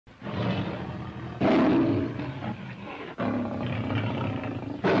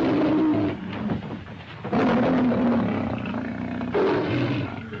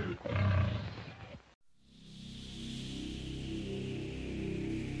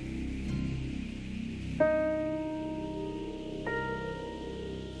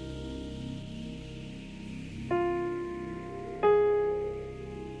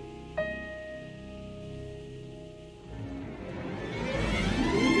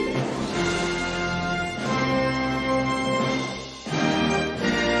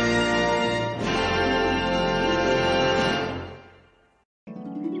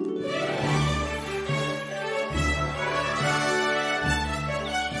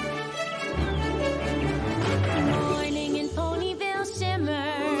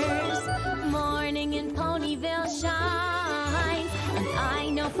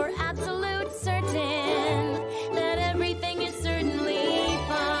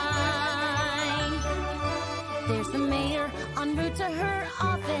There's the mayor en route to her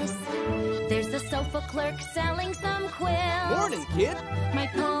office. There's the sofa clerk selling some quills. Morning, kid. My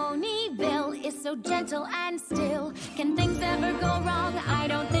pony Bill is so gentle and still. Can things ever go wrong? I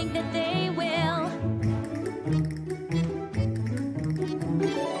don't think that they will.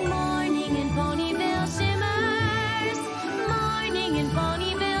 Morning in Ponyville shimmers. Morning in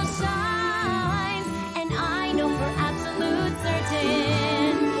Ponyville shines. And I know for absolute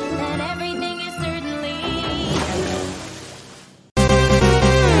certain that everything is certainly...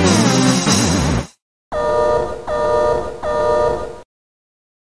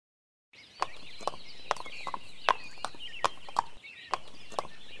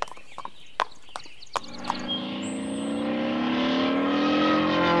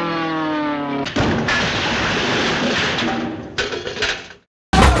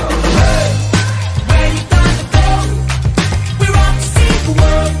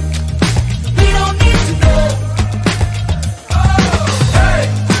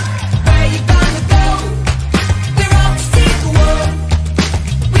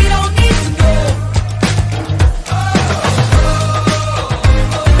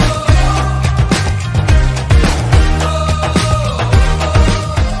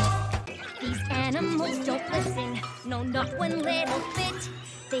 No, not one little bit.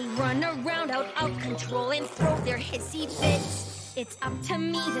 They run around out of control and throw their hissy fits. It's up to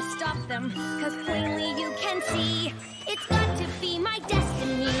me to stop them, cause plainly you can see it's got to be my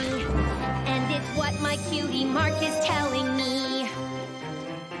destiny. And it's what my cutie Mark is telling me.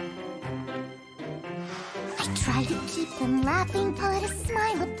 I try to keep them laughing, put a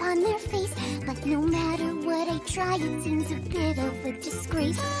smile upon their face, but no matter what I try, it seems a bit of a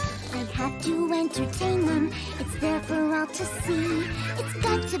disgrace. I have to entertain them, it's there for all to see. It's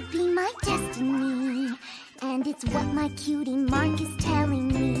got to be my destiny, and it's what my cutie Mark is telling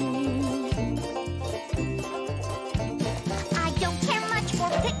me. I don't care much for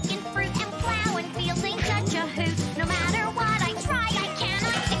picking fruit and plowing fields, ain't such a hoot. No matter what I try, I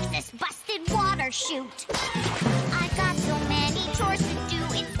cannot fix this busted water chute. I've got so many chores to do,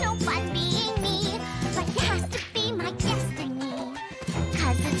 it's no fun being me, but it has to be my destiny,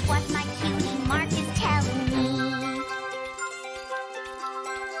 cause it's what my cutie Mark is telling me.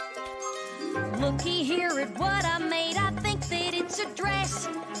 Looky here at what I made, I think that it's a dress.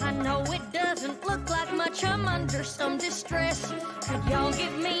 I know it doesn't look like much, I'm under some distress. Could y'all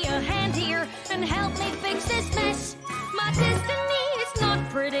give me a hand here and help me fix this mess? My destiny is not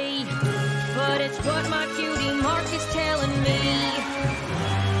pretty, but it's what my cutie Mark is telling me.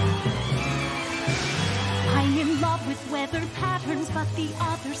 I'm in love with weather patterns, but the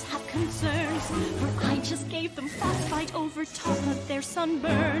others have concerns, for I just gave them frostbite over top of their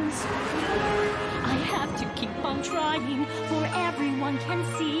sunburns. I have to keep on trying, for everyone can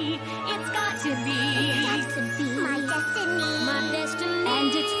see it's got to be My destiny, my destiny.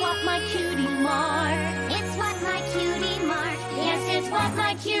 And it's what my cutie Mark, it's what my cutie Mark, Yes, it's what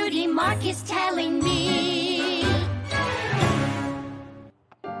my cutie Mark is telling me.